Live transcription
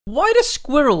Why do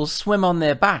squirrels swim on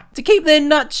their back? To keep their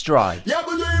nuts dry.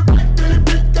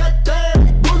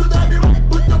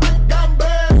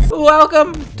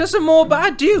 Welcome to some more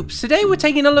bad dupes. Today we're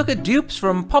taking a look at dupes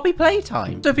from Poppy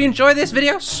Playtime. So if you enjoyed this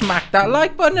video, smack that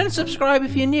like button and subscribe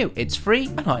if you're new. It's free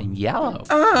and I'm yellow.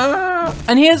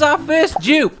 And here's our first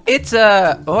dupe. It's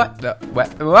a... What?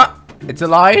 It's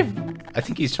alive? I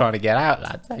think he's trying to get out,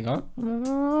 lads. Hang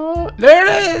on. There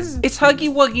it is! It's Huggy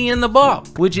Wuggy in the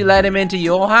box. Would you let him into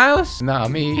your house? No,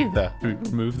 me either.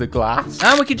 Remove the glass.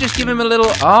 And we could just give him a little...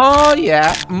 Oh,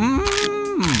 yeah.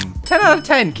 10 out of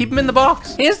 10. Keep him in the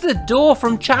box. Here's the door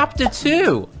from chapter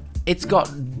 2. It's got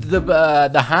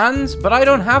the hands, but I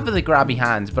don't have the grabby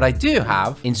hands, but I do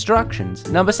have instructions.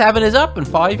 Number 7 is up and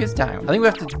 5 is down. I think we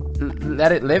have to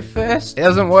let it live first. It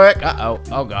doesn't work. Uh-oh.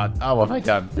 Oh, God. Oh, what have I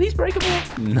done? Are these breakable?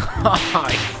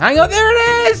 Nice. Hang on. There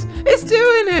it is. It's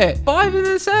doing it. 5 and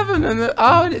then 7 and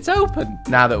and it's open.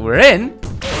 Now that we're in,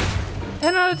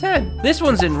 10 out of 10. This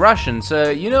one's in Russian, so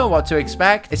you know what to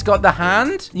expect. It's got the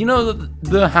hand. You know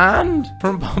the hand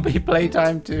from Poppy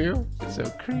Playtime 2? So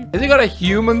creepy. Has it got a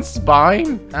human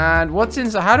spine? And what's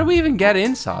inside? How do we even get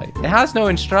inside? It has no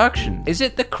instruction. Is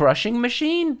it the crushing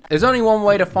machine? There's only one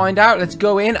way to find out. Let's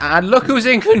go in and look who's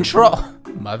in control.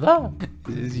 Mother?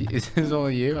 Is this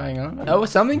all you? Hang on. Oh,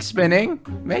 something's spinning.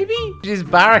 Maybe? She's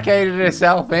barricaded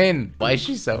herself in. Why is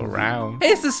she so round? Hey,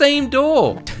 it's the same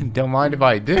door. Don't mind if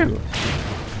I do.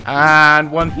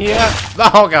 And one here.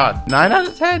 Oh, God. 9 out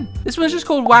of 10. This one's just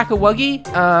called Wacka Wuggy.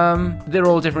 They're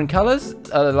all different colors.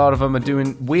 A lot of them are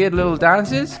doing weird little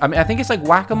dances. I mean, I think it's like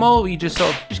whack-a-mole. You just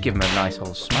sort of just give them a nice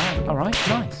old smack. All right,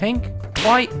 nice. Pink,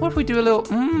 white. What if we do a little...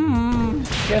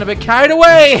 Getting a bit carried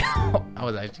away. That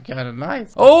was actually kind of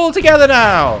nice. All together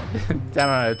now. 10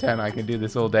 out of 10. I can do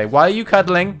this all day. Why are you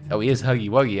cuddling? Oh, he is Huggy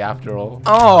Wuggy after all.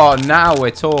 Oh, now we're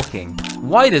talking.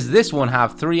 Why does this one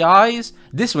have 3 eyes?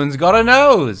 This one's got a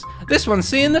nose. This one's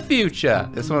seeing the future.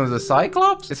 This one's a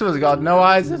cyclops. This one's got no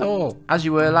eyes at all. As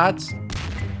you were, lads.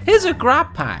 Here's a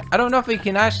grab pack. I don't know if we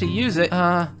can actually use it.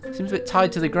 Seems a bit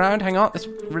tied to the ground. Hang on. Let's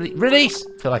release.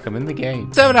 I feel like I'm in the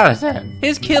game. 7 out of 10.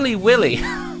 Here's Killy Willy.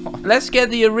 Let's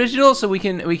get the original so we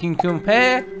can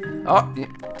compare. Oh,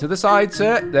 to the side,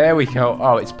 sir. There we go.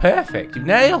 Oh, it's perfect. You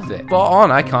nailed it. Spot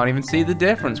on. I can't even see the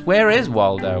difference. Where is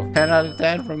Waldo? 10 out of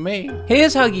 10 from me.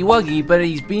 Here's Huggy Wuggy, but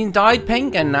he's been dyed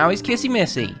pink and now he's Kissy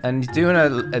Missy. And he's doing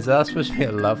is that supposed to be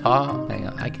a love heart? Hang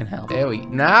on, I can help. There we go.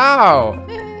 Now.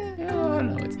 Oh,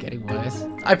 no, it's getting worse.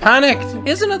 I panicked.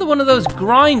 Here's another one of those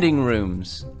grinding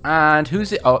rooms. And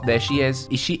who's it? Oh, there she is.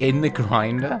 Is she in the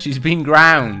grinder? She's been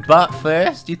ground. But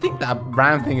first, you think that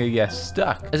round thing will get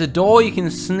stuck? There's a door you can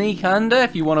sneak under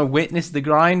if you want to witness the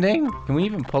grinding. Can we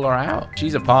even pull her out?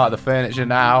 She's a part of the furniture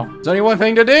now. There's only one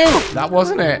thing to do. That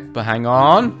wasn't it. But hang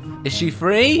on. Is she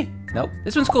free? Nope.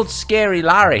 This one's called Scary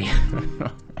Larry.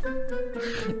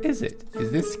 Is it?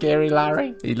 Is this Scary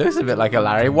Larry? He looks a bit like a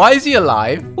Larry. Why is he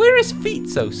alive? Where are his feet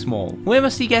so small? Where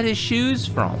must he get his shoes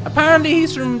from? Apparently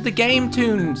he's from the Game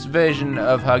Tunes version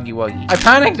of Huggy Wuggy. I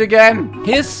panicked again.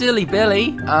 Here's Silly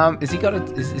Billy. Is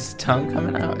his tongue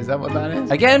coming out? Is that what that is?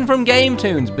 Again from Game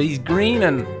Tunes, but he's green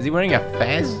and is he wearing a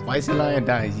fez? Why is he lying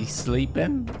down? Is he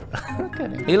sleeping? Look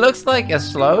at him. He looks like a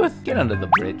sloth. Get under the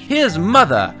bridge. Here's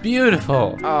Mother.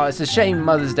 Beautiful. Oh, it's a shame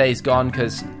Mother's Day's gone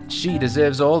because she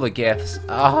deserves all the gifts.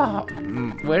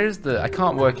 Where is I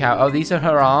can't work out. Oh, these are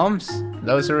her arms.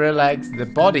 Those are her legs. The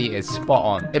body is spot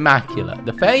on. Immaculate.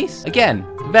 The face, again,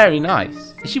 very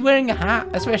nice. Is she wearing a hat?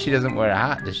 I swear she doesn't wear a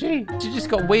hat, does she? She just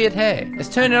got weird hair. Let's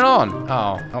turn it on.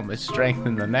 Oh, let's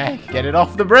strengthen the neck. Get it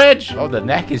off the bridge. Oh, the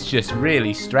neck is just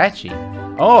really stretchy.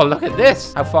 Oh, look at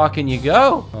this. How far can you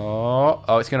go?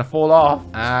 Oh, it's gonna fall off.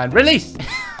 And release.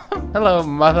 Hello,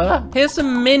 Mother. Here's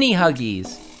some mini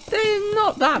Huggies. They're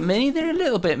not that mini. They're a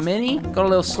little bit mini. Got a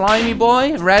little slimy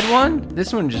boy, a red one.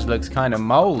 This one just looks kind of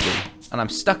moldy. And I'm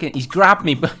stuck in. He's grabbed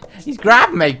me. He's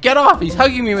grabbed me. Get off. He's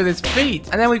hugging me with his feet.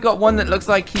 And then we've got one that looks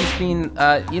like he's been,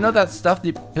 you know that stuff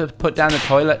you put down the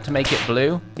toilet to make it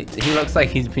blue? He looks like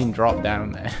he's been dropped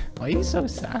down there. Why are you so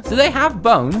sad? Do they have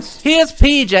bones? Here's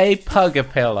PJ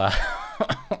Pugapilla.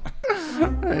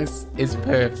 This is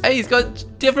perfect. Hey, he's got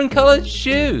different colored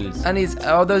shoes. And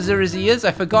those are his ears.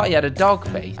 I forgot he had a dog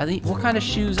face. What kind of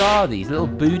shoes are these? Little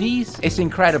booties? It's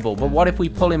incredible. But what if we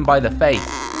pull him by the face?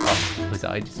 Oh, his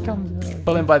eye just comes out.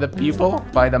 Pull him by the pupil?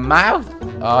 By the mouth?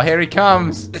 Oh, here he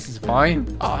comes. This is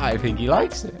fine. Oh, I think he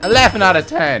likes it. 11 out of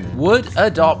 10. Would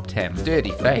adopt him.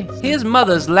 Dirty face. Here's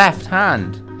Mother's left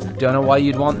hand. Don't know why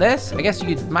you'd want this. I guess you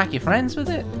could smack your friends with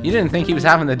it. You didn't think he was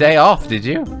having the day off, did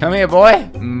you? Come here, boy.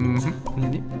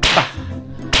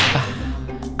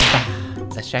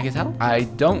 Let's check his health. I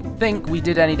don't think we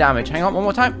did any damage. Hang on, one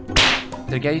more time.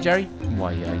 Did I get you, Jerry?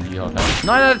 Why, yeah, you are. 9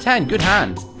 out of 10. Good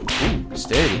hand. Ooh,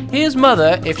 sturdy. Here's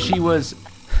Mother if she was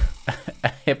a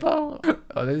hippo.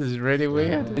 Oh, this is really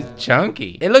weird. It's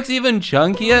chunky. It looks even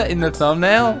chunkier in the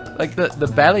thumbnail. Like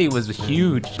the belly was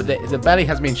huge, but the belly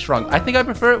has been shrunk. I think I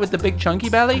prefer it with the big chunky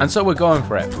belly, and so we're going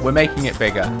for it. We're making it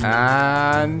bigger.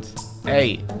 And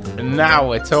hey, now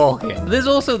we're talking. There's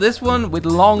also this one with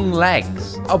long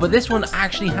legs. Oh, but this one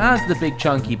actually has the big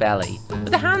chunky belly.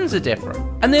 But the hands are different.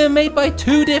 And they were made by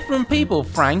 2 different people,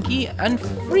 Frankie and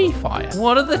Free Fire.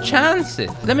 What are the chances?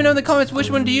 Let me know in the comments,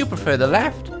 which one do you prefer, the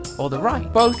left or the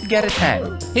right? Both get a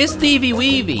 10. Here's Stevie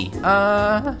Weevy.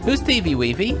 Who's Stevie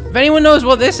Weevy? If anyone knows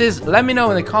what this is, let me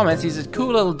know in the comments. He's a cool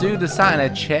little dude that sat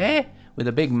in a chair with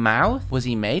a big mouth. Was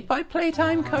he made by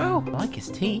Playtime Co? I like his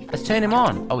teeth. Let's turn him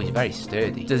on. Oh, he's very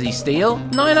sturdy. Does he steal?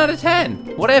 9 out of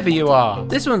 10. Whatever you are.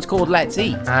 This one's called Let's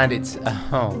Eat. And it's,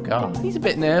 oh God, he's a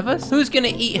bit nervous. Who's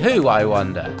gonna eat who, I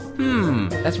wonder?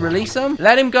 Let's release him.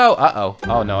 Let him go. Uh-oh.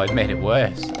 Oh no, I've made it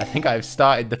worse. I think I've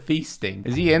started the feasting.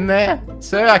 Is he in there?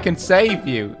 Sir, I can save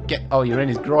you. Oh, you're in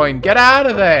his groin. Get out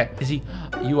of there. Is he?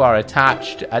 You are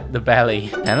attached at the belly.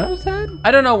 10 out of 10?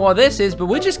 I don't know what this is, but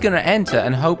we're just gonna enter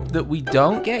and hope that we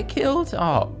don't get killed.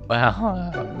 Oh,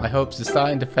 well, my hopes are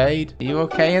starting to fade. Are you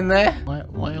okay in there?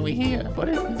 Why are we here? What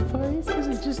is this place? Is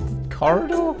it just a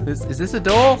corridor? Is this a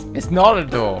door? It's not a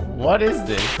door. What is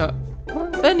this?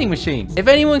 Vending machine. If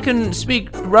anyone can speak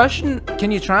Russian, can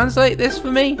you translate this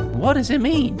for me? What does it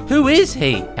mean? Who is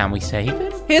he? Can we save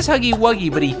him? Here's Huggy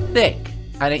Wuggy, but he's thick.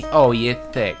 And oh, you're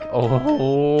thick.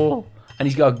 Oh. And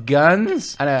he's got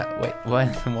guns. And wait,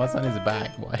 what's on his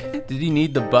back? Why? Did he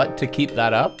need the butt to keep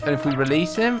that up? And if we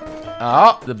release him,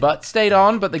 oh, the butt stayed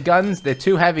on, but the guns, they're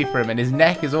too heavy for him. And his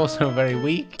neck is also very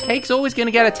weak. Cake's always gonna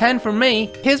get a 10 from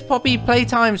me. Here's Poppy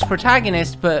Playtime's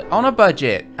protagonist, but on a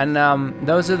budget. And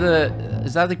those are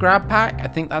is that the grab pack? I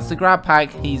think that's the grab pack.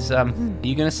 He's, are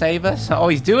you gonna save us? Oh,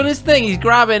 he's doing his thing. He's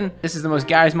grabbing. This is the most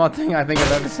Garry's Mod thing I think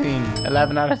I've ever seen.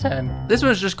 11 out of 10. This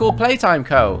one's just called Playtime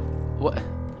Co. What?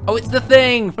 Oh, it's the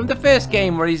thing from the first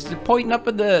game where he's pointing up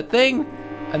at the thing.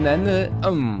 And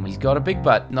then he's got a big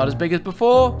butt. Not as big as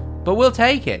before, but we'll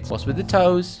take it. What's with the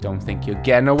toes? Don't think you're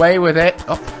getting away with it.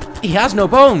 Oh, he has no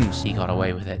bones. He got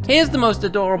away with it. Here's the most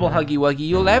adorable Huggy Wuggy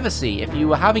you'll ever see. If you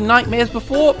were having nightmares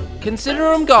before,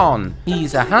 consider him gone.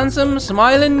 He's a handsome,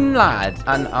 smiling lad.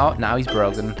 And oh, now he's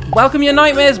broken. Welcome your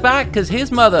nightmares back, because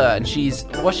here's Mother. And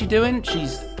what's she doing?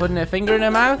 She's putting her finger in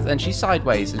her mouth, and she's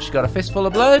sideways. And she's got a fistful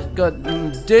of blood. Got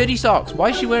dirty socks. Why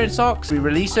is she wearing socks? We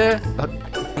release her.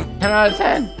 10 out of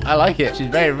 10. I like it. She's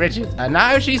very rigid. And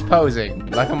now she's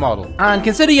posing like a model. And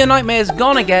consider your nightmares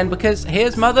gone again, because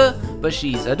here's Mother, but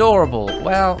she's adorable.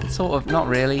 Well, sort of, not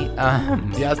really.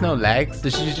 She has no legs. So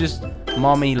she's just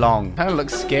mommy long. Kind of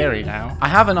looks scary now. I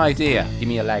have an idea. Give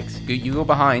me your legs. You go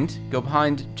behind. Go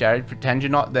behind, Jared. Pretend you're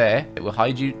not there. It will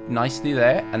hide you nicely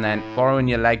there. And then borrowing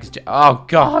your legs. Oh,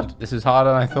 God. This is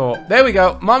harder than I thought. There we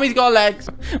go. Mommy's got legs.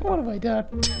 What have I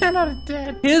done? 10 out of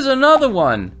 10. Here's another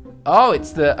one. Oh,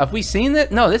 it's have we seen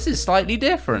that? No, this is slightly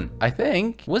different, I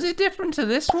think. Was it different to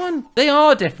this one? They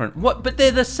are different. What? But they're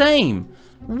the same.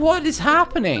 What is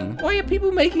happening? Why are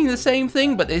people making the same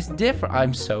thing, but it's different?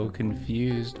 I'm so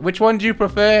confused. Which one do you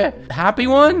prefer? The happy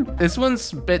one? This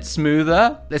one's a bit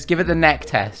smoother. Let's give it the neck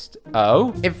test.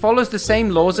 Oh, it follows the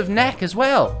same laws of neck as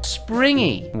well.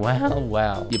 Springy.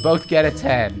 Well. You both get a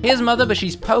 10. Here's Mother, but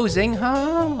she's posing.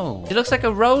 Oh, she looks like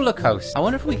a roller coaster. I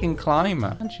wonder if we can climb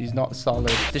her. And she's not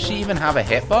solid. Does she even have a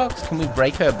hitbox? Can we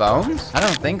break her bones? I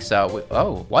don't think so.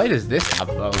 Oh, why does this have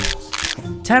bones?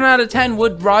 10 out of 10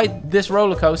 would ride this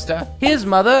roller coaster. Here's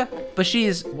Mother, but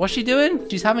what's she doing?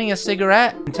 She's having a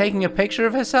cigarette and taking a picture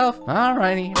of herself.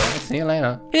 Alrighty, see you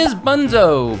later. Here's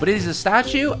Bunzo, but he's a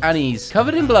statue and he's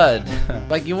covered in blood.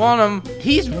 Like you want him.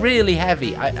 He's really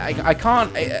heavy. I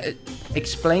can't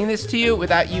explain this to you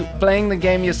without you playing the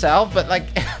game yourself, but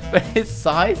like for his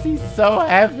size, he's so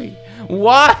heavy.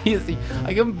 Why is he?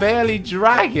 I can barely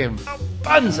drag him.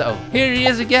 Bunzo! Here he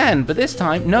is again, but this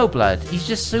time, no blood. He's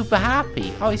just super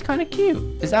happy. Oh, he's kind of cute.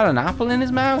 Is that an apple in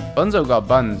his mouth? Bunzo got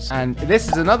buns. And this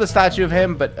is another statue of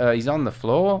him, but he's on the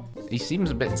floor. He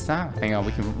seems a bit sad. Hang on,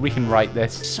 we can write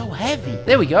this. It's so heavy.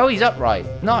 There we go, he's upright.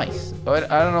 Nice.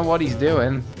 But I don't know what he's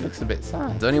doing. Looks a bit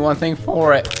sad. There's only one thing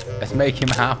for it. Let's make him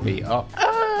happy. Oh.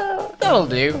 That'll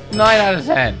do. 9 out of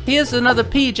 10. Here's another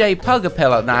PJ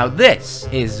Pugapillar. Now this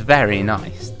is very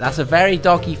nice. That's a very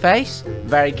doggy face,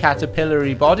 very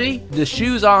caterpillary body. The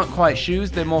shoes aren't quite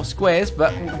shoes, they're more squares,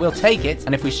 but we'll take it.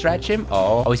 And if we stretch him,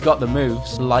 oh, he's got the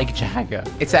moves like Jagger.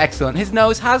 It's excellent. His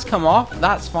nose has come off.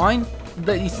 That's fine.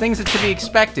 These things are to be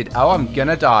expected. Oh, I'm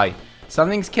gonna die.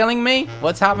 Something's killing me.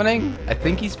 What's happening? I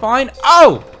think he's fine.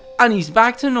 Oh! And he's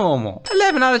back to normal.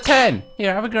 11 out of 10.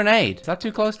 Here, have a grenade. Is that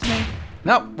too close to me?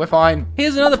 Nope, we're fine.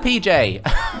 Here's another PJ.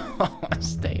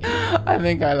 I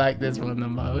think I like this one the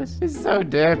most. It's so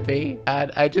derpy.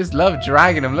 And I just love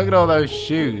dragging him. Look at all those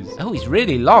shoes. Oh, he's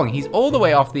really long. He's all the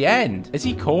way off the end. Is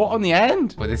he caught on the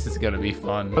end? Well, this is going to be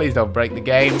fun. Please don't break the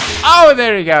game. Oh,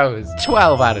 there he goes.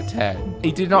 12 out of 10.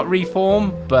 He did not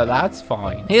reform, but that's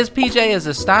fine. Here's PJ as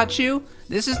a statue.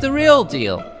 This is the real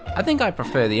deal. I think I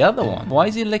prefer the other one. Why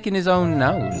is he licking his own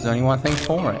nose? There's only one thing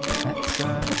for it.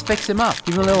 Let's fix him up.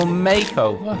 Give him a little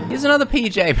makeover. Here's another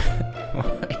PJ.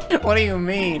 What do you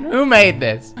mean? Who made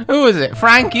this? Who is it?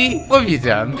 Frankie? What have you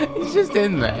done? He's just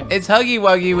in there. It's Huggy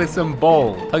Wuggy with some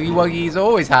balls. Huggy Wuggy's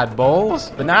always had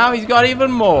balls, but now he's got even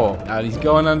more. And he's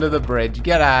going under the bridge.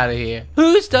 Get out of here.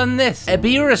 Who's done this?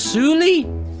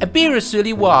 Ebirasuli?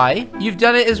 Ebirasuli, why? You've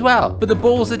done it as well, but the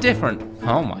balls are different.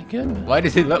 Oh my goodness. Why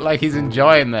does he look like he's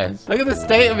enjoying this? Look at the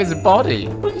state of his body.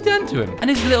 What have you done to him?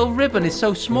 And his little ribbon is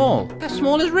so small. Look how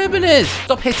small his ribbon is.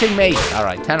 Stop hitting me. All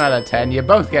right, 10 out of 10. You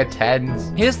both get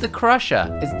 10s. Here's the crusher.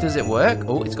 Does it work?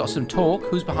 Oh, it's got some torque.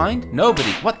 Who's behind?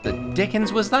 Nobody. What the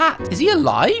dickens was that? Is he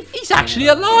alive? He's actually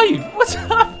alive. What's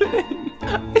happening?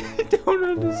 I don't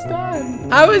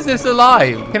understand. How is this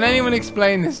alive? Can anyone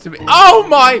explain this to me? Oh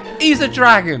my, he's a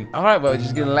dragon. All right, well, we're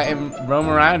just gonna let him roam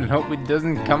around and hope he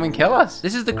doesn't come and kill us.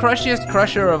 This is the crushiest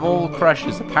crusher of all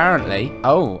crushers, apparently.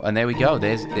 Oh, and there we go.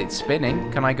 It's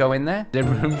spinning. Can I go in there? Is there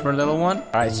room for a little one?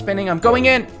 All right, spinning. I'm going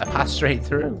in. I passed straight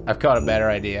through. I've got a better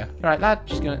idea. All right, lad.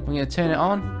 We're gonna turn it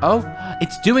on. Oh,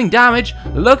 it's doing damage.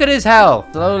 Look at his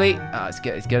health. Slowly.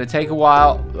 It's gonna take a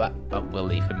while, but we'll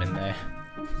leave him in there.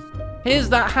 Here's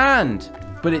that hand,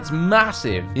 but it's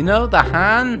massive. You know, the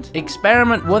hand?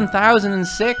 Experiment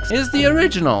 1006 is the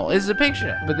original, is the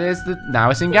picture. But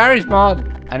now it's in Garry's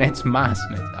mod, and it's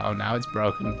massive. Oh, now it's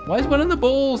broken. Why is one of the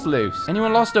balls loose?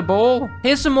 Anyone lost a ball?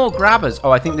 Here's some more grabbers. Oh,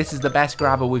 I think this is the best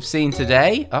grabber we've seen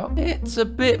today. Oh, it's a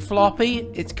bit floppy.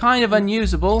 It's kind of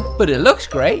unusable, but it looks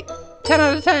great. 10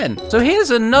 out of 10. So here's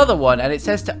another one, and it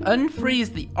says to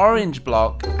unfreeze the orange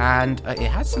block, and it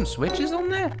has some switches on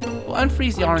there. We'll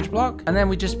unfreeze the orange block, and then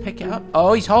we just pick it up.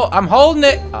 Oh, I'm holding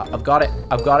it. I've got it.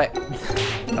 I've got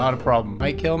it. Not a problem.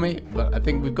 Might kill me, but I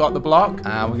think we've got the block,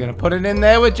 and we're gonna put it in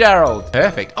there with Gerald.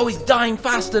 Perfect. Oh, he's dying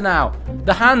faster now.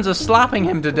 The hands are slapping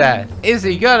him to death. Is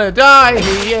he gonna die?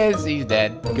 He is. He's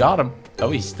dead. Got him.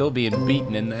 Oh, he's still being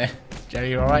beaten in there.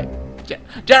 Jerry, you all right?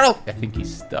 Gerald! I think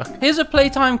he's stuck. Here's a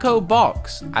Playtime code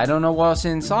box. I don't know what's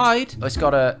inside. It's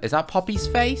got is that Poppy's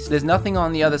face? There's nothing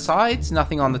on the other sides,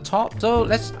 nothing on the top. So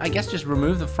let's, I guess, just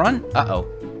remove the front. Uh-oh.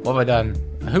 What have I done?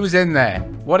 Who's in there?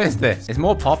 What is this? It's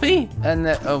more Poppy? And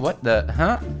what the,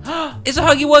 huh? It's a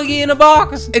Huggy Wuggy in a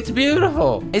box. It's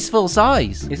beautiful. It's full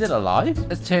size. Is it alive?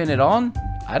 Let's turn it on.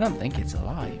 I don't think it's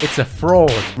alive. It's a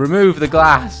fraud. Remove the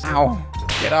glass. Ow.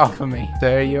 Get off of me.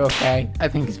 Sir, are you okay? I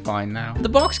think he's fine now. The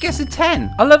box gets a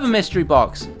 10. I love a mystery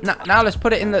box. Now let's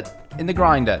put it in the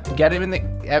grinder. Get him in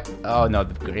the... Oh, no.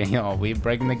 Oh, we're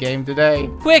breaking the game today.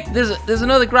 Quick, there's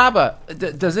another grabber.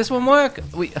 Does this one work?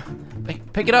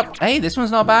 Pick it up. Hey, this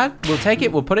one's not bad. We'll take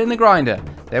it. We'll put it in the grinder.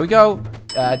 There we go.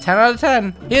 10 out of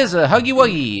 10. Here's a Huggy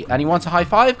Wuggy. And he wants a high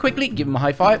five. Quickly, give him a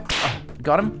high five. Oh,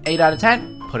 got him. 8 out of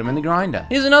 10. Put him in the grinder.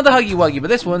 Here's another Huggy Wuggy, but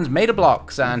this one's made of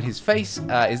blocks, and his face,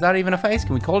 is that even a face?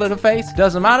 Can we call it a face?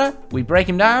 Doesn't matter. We break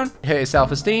him down, hurt his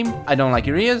self-esteem. I don't like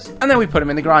your ears, and then we put him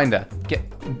in the grinder.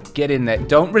 Get in there.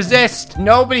 Don't resist.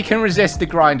 Nobody can resist the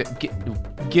grinder.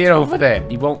 Get over there.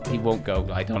 He won't go.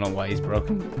 I don't know why he's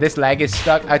broken. This leg is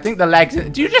stuck. I think the leg's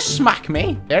in. Do you just smack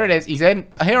me? There it is. He's in.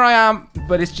 Here I am,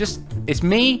 but it's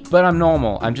me, but I'm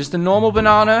normal. I'm just a normal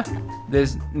banana.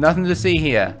 There's nothing to see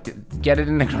here. Get it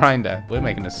in the grinder. We're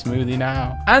making a smoothie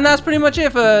now. And that's pretty much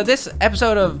it for this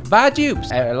episode of Bad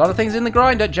Dupes. A lot of things in the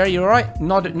grinder. Jerry, you alright?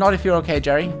 Not if you're okay,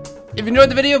 Jerry. If you enjoyed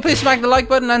the video, please smack the like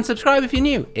button and subscribe if you're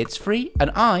new. It's free,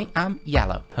 and I am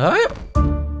yellow.